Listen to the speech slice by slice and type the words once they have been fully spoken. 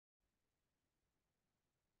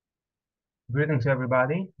Greetings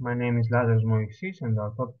everybody, my name is Lazaros Moysis and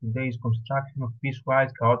our topic today is construction of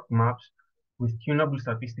piecewise chaotic maps with tunable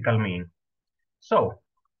statistical mean. So,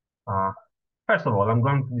 first of all, I'm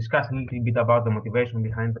going to discuss a little bit about the motivation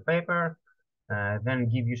behind the paper, then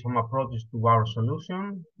give you some approaches to our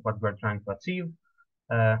solution, what we're trying to achieve,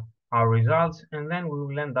 our results, and then we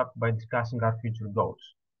will end up by discussing our future goals.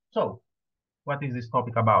 So, what is this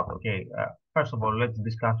topic about? Okay, first of all, let's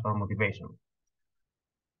discuss our motivation.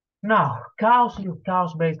 Now, chaos and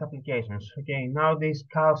chaos-based applications. Okay, nowadays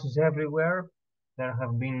chaos is everywhere. There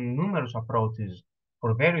have been numerous approaches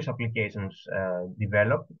for various applications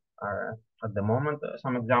developed at the moment.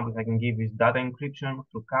 Some examples I can give is data encryption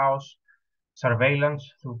through chaos, surveillance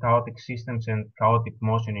through chaotic systems and chaotic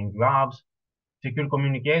motion in graphs, secure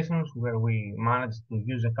communications where we manage to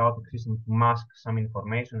use a chaotic system to mask some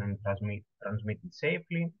information and transmit it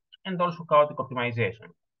safely, and also chaotic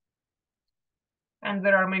optimization. And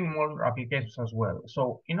there are many more applications as well.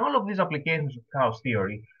 So in all of these applications of chaos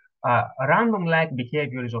theory, random-like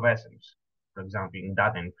behavior is of essence. For example, in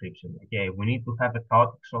data encryption, okay, we need to have a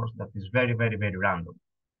chaotic source that is very, very, very random.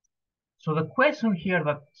 So the question here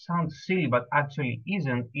that sounds silly but actually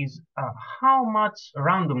isn't is how much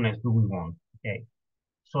randomness do we want? Okay,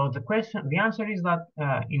 so the answer is that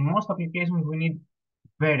in most applications we need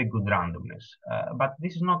very good randomness, but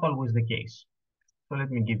this is not always the case. So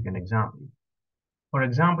let me give you an example. For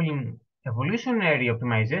example, in evolutionary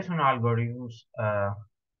optimization algorithms,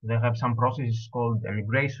 they have some processes called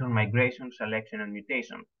emigration, migration, selection, and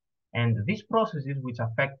mutation. And these processes, which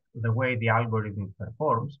affect the way the algorithm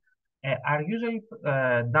performs, are usually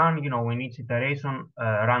done, in each iteration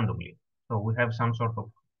randomly. So we have some sort of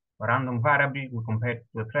random variable, we compare it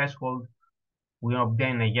to a threshold, we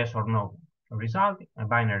obtain a yes or no result, a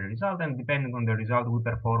binary result, and depending on the result, we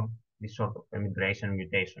perform this sort of emigration,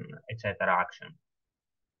 mutation, etc. action.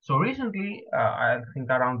 So recently, I think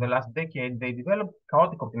around the last decade, they developed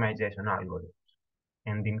chaotic optimization algorithms.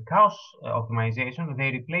 And in chaos optimization, they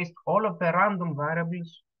replaced all of the random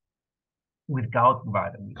variables with chaotic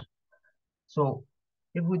variables. So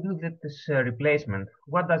if we do this replacement,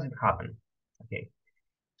 what does it happen? Okay,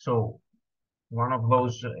 so one of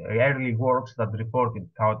those early works that reported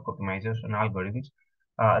chaotic optimization algorithms,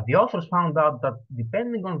 the authors found out that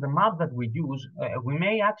depending on the map that we use, we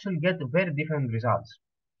may actually get very different results.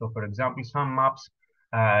 So for example, some maps,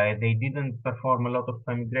 they didn't perform a lot of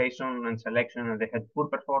emigration and selection and they had poor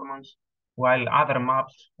performance, while other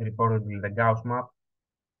maps, reportedly the Gauss map,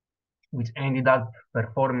 which ended up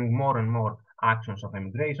performing more and more actions of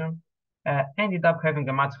emigration, ended up having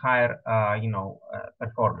a much higher,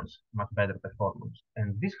 performance, much better performance.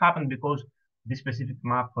 And this happened because this specific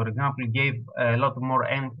map, for example, gave a lot more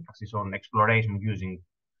emphasis on exploration using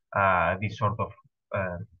this sort of,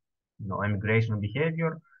 emigration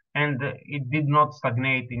behavior, and it did not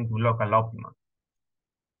stagnate into local optima.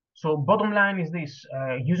 So bottom line is this,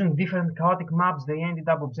 using different chaotic maps, they ended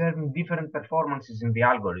up observing different performances in the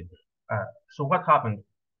algorithm. So what happened?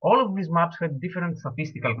 All of these maps had different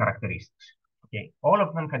statistical characteristics. Okay, all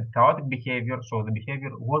of them had chaotic behavior, so the behavior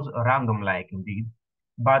was random-like indeed,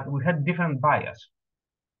 but we had different bias.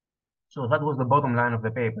 So that was the bottom line of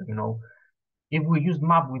the paper, If we used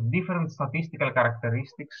map with different statistical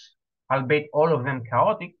characteristics, albeit all of them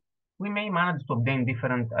chaotic, we may manage to obtain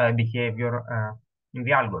different behavior in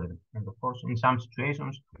the algorithm. And of course, in some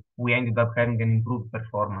situations, we ended up having an improved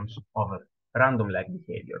performance over random-like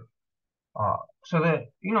behavior. So the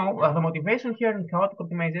motivation here in chaotic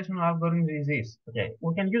optimization algorithms is this. Okay,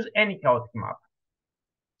 we can use any chaotic map,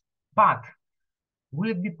 but will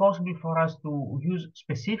it be possible for us to use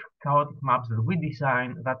specific chaotic maps that we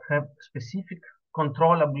design that have specific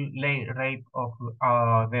controllable rate of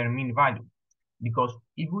their mean value? Because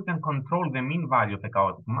if we can control the mean value of a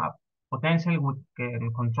chaotic map, potentially we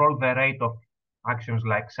can control the rate of actions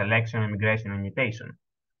like selection, emigration, and mutation.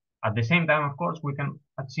 At the same time, of course, we can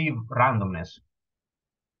achieve randomness.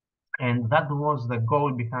 And that was the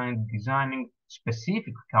goal behind designing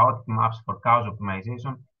specific chaotic maps for chaos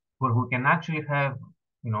optimization, where we can actually have,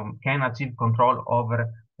 can achieve control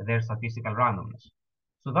over their statistical randomness.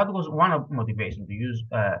 So that was one of motivation to use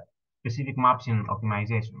specific maps in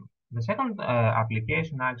optimization. The second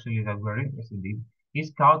application actually that we're interested in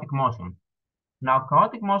is chaotic motion. Now,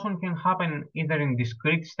 chaotic motion can happen either in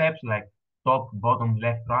discrete steps like top, bottom,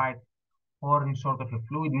 left, right, or in sort of a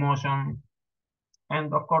fluid motion.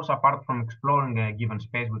 And of course, apart from exploring a given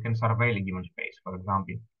space, we can surveil a given space. For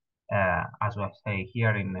example, as I say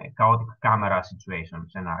here in a chaotic camera situation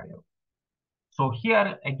scenario. So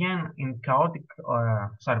here again, in chaotic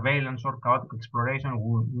surveillance or chaotic exploration,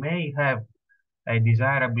 we may have a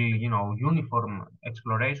desirable, uniform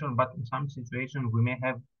exploration, but in some situations we may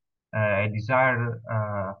have a desired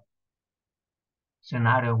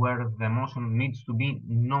scenario where the motion needs to be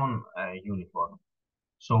non-uniform.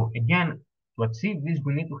 So again, to achieve this,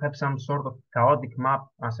 we need to have some sort of chaotic map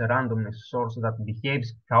as a randomness source that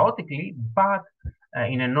behaves chaotically, but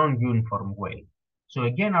in a non-uniform way. So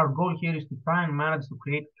again, our goal here is to try and manage to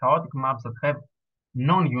create chaotic maps that have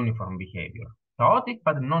non-uniform behavior. Chaotic,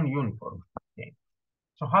 but non-uniform. Okay.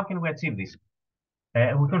 So how can we achieve this?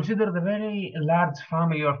 We consider the very large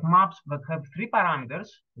family of maps that have three parameters.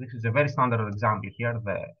 This is a very standard example here,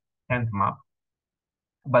 the 10th map.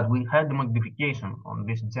 But we had a modification on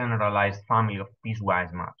this generalized family of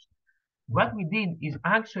piecewise maps. What we did is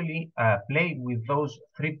actually play with those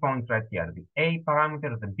 3 points right here, the A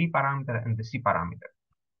parameter, the B parameter, and the C parameter,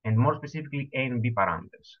 and more specifically A and B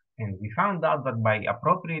parameters. And we found out that by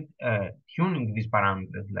appropriate tuning these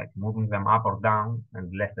parameters, like moving them up or down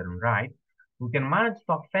and left and right, we can manage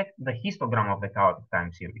to affect the histogram of the chaotic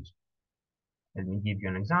time series. Let me give you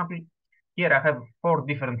an example. Here I have 4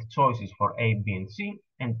 different choices for A, B, and C,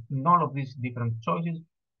 and in all of these different choices,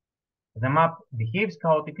 the map behaves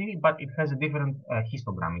chaotically, but it has a different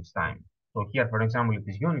histogram each time. So here, for example, it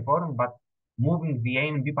is uniform, but moving the A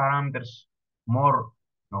and B parameters more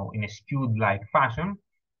in a skewed-like fashion,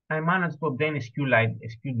 I managed to obtain a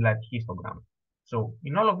skewed-like histogram. So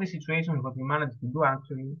in all of these situations, what we managed to do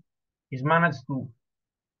actually is manage to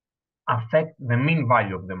affect the mean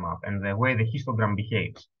value of the map and the way the histogram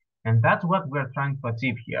behaves. And that's what we're trying to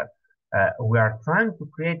achieve here. We are trying to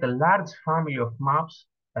create a large family of maps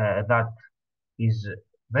that is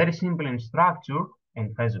very simple in structure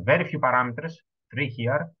and has very few parameters, 3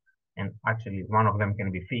 here, and actually one of them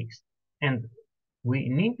can be fixed. And we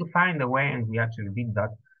need to find a way, and we actually did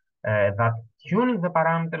that, that tuning the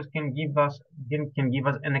parameters can give us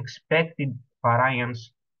an expected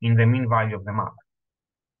variance in the mean value of the map.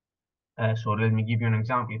 So let me give you an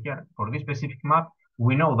example here. For this specific map,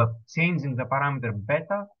 we know that changing the parameter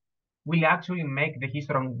beta will actually make the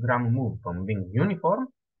histogram move from being uniform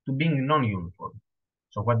to being non-uniform.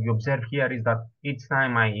 So what you observe here is that each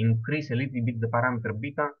time I increase a little bit the parameter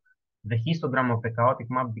beta, the histogram of the chaotic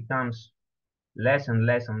map becomes less and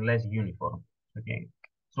less and less uniform. Okay.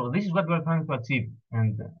 So this is what we're trying to achieve,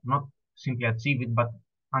 and not simply achieve it, but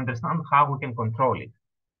understand how we can control it.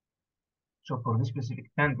 So for this specific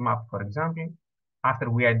tent map, for example, after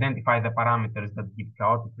we identify the parameters that give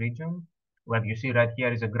chaotic region, what you see right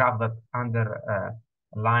here is a graph that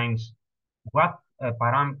underlines what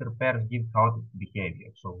parameter pairs give chaotic behavior.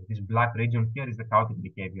 So this black region here is the chaotic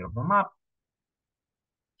behavior of the map.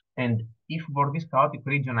 And if for this chaotic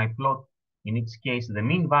region I plot, in its case, the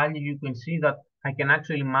mean value, you can see that I can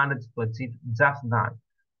actually manage to achieve just that.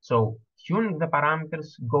 So tuning the parameters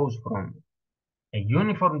goes from a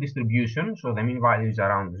uniform distribution, so the mean value is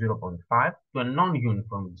around 0.5, to a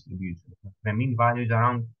non-uniform distribution. The mean value is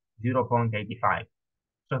around 0.85.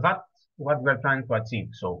 So that's what we're trying to achieve.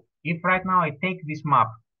 So if right now I take this map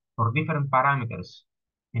for different parameters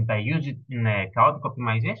and I use it in a chaotic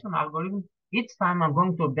optimization algorithm, each time I'm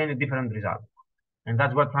going to obtain a different result. And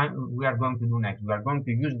that's what we are going to do next. We are going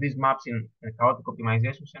to use these maps in a chaotic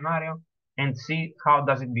optimization scenario and see how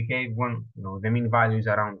does it behave when the mean value is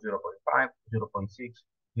around 0.5, 0.6,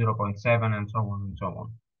 0.7, and so on and so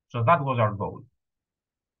on. So that was our goal.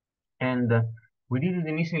 And we did it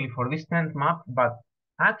initially for this 10th map, but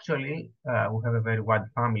actually we have a very wide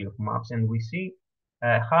family of maps, and we see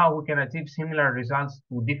how we can achieve similar results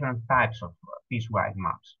to different types of piecewise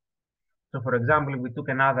maps. So for example, we took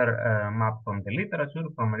another map from the literature,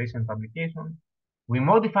 from a recent publication. We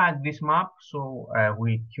modified this map, so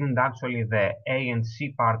we tuned actually the A and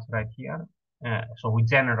C parts right here. So we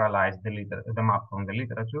generalized the map from the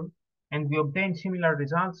literature, and we obtained similar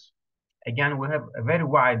results. Again, we have a very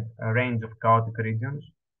wide range of chaotic regions,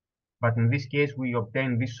 but in this case, we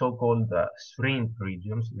obtain these so-called shrimp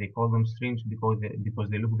regions. They call them shrimps because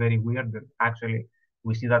they look very weird. But actually,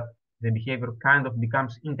 we see that the behavior kind of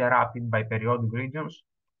becomes interrupted by periodic regions.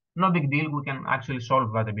 No big deal. We can actually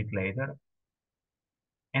solve that a bit later.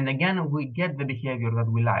 And again, we get the behavior that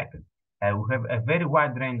we like. We have a very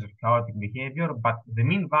wide range of chaotic behavior, but the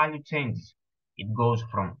mean value changes. It goes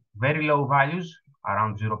from very low values,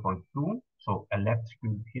 around 0.2, so a left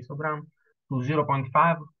skewed histogram, to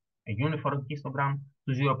 0.5, a uniform histogram,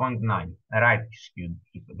 to 0.9, a right skewed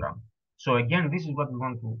histogram. So again, this is what we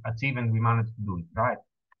want to achieve, and we managed to do it,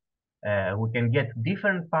 right? We can get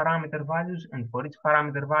different parameter values, and for each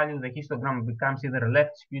parameter value, the histogram becomes either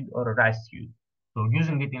left skewed or right skewed. So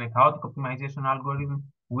using it in a chaotic optimization algorithm,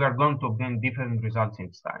 we are going to obtain different results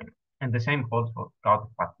each time. And the same holds for chaotic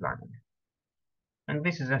path planning. And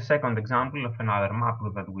this is a second example of another map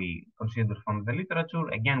that we considered from the literature.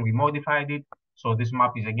 Again, we modified it. So this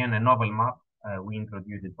map is again a novel map. We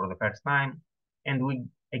introduced it for the first time. And we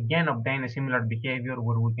again obtain a similar behavior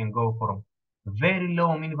where we can go from very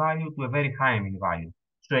low mean value to a very high mean value.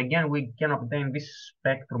 So again, we can obtain this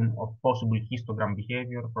spectrum of possible histogram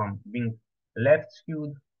behavior from being left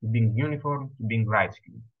skewed to being uniform to being right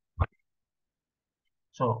skewed.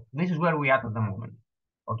 So this is where we are at the moment.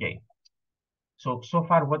 Okay. So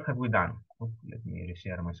far, what have we done? Oh, let me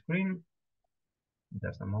reshare my screen.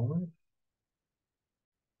 Just a moment.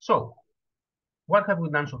 So, what have we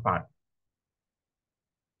done so far?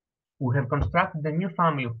 We have constructed a new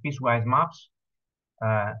family of piecewise maps.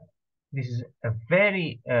 This is a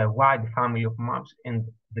very wide family of maps, and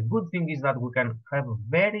the good thing is that we can have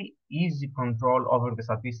very easy control over the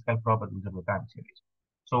statistical properties of the time series.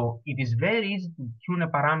 So it is very easy to tune a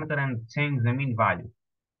parameter and change the mean value.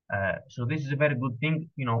 So this is a very good thing,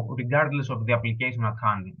 regardless of the application at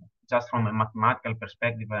hand. Just from a mathematical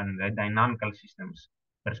perspective and a dynamical systems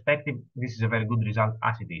perspective, this is a very good result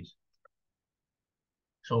as it is.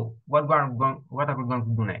 So what are we going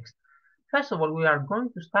to do next? First of all, we are going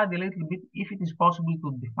to study a little bit if it is possible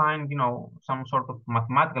to define, some sort of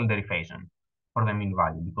mathematical derivation for the mean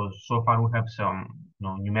value, because so far we have some,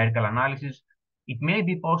 numerical analysis. It may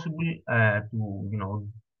be possible to,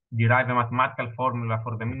 derive a mathematical formula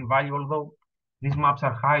for the mean value, although these maps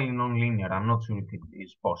are highly nonlinear. I'm not sure if it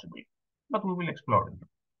is possible, but we will explore it.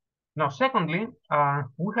 Now, secondly,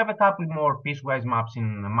 we have a couple more piecewise maps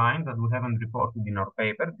in mind that we haven't reported in our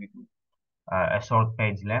paper due to a short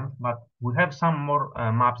page length, but we have some more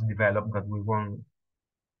maps developed that we want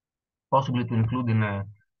possibly to include in a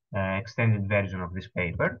extended version of this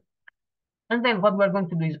paper. And then what we're going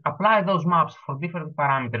to do is apply those maps for different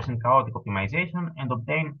parameters in chaotic optimization and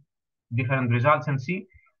obtain different results and see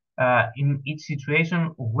in each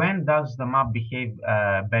situation when does the map behave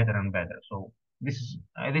better and better. So this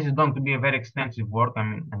is going to be a very extensive work.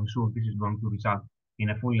 I'm sure this is going to result in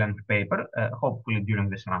a full-length paper, hopefully during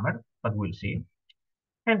the summer, but we'll see.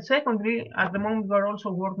 And secondly, at the moment, we're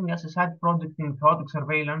also working as a side project in chaotic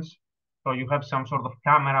surveillance. So you have some sort of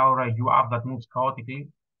camera or a UAV that moves chaotically.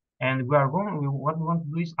 And what we want to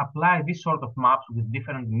do is apply this sort of maps with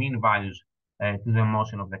different mean values to the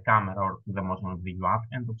motion of the camera or to the motion of the UAV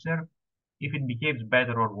and observe if it behaves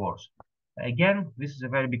better or worse. Again, this is a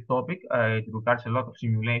very big topic. It requires a lot of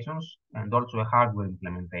simulations and also a hardware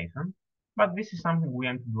implementation. But this is something we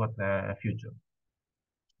aim to do at the future.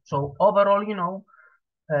 So overall,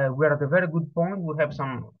 we're at a very good point. We have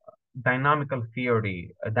some dynamical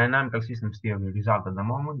systems theory result at the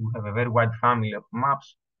moment. We have a very wide family of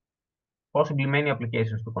maps, possibly many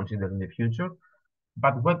applications to consider in the future.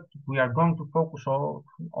 But what we are going to focus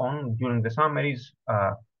on during the summer is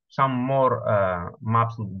some more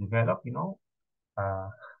maps to develop,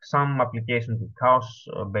 some applications with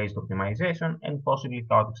chaos-based optimization and possibly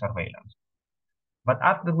chaotic surveillance. But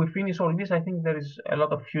after we finish all this, I think there is a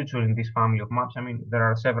lot of future in this family of maps. There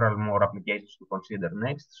are several more applications to consider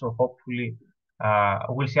next. So hopefully,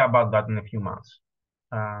 we'll see about that in a few months.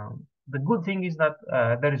 The good thing is that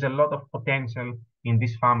there is a lot of potential in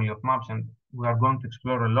this family of maps, and we are going to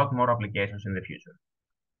explore a lot more applications in the future.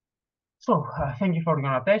 So thank you for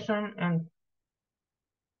your attention, and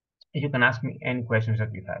you can ask me any questions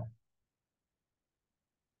that you have.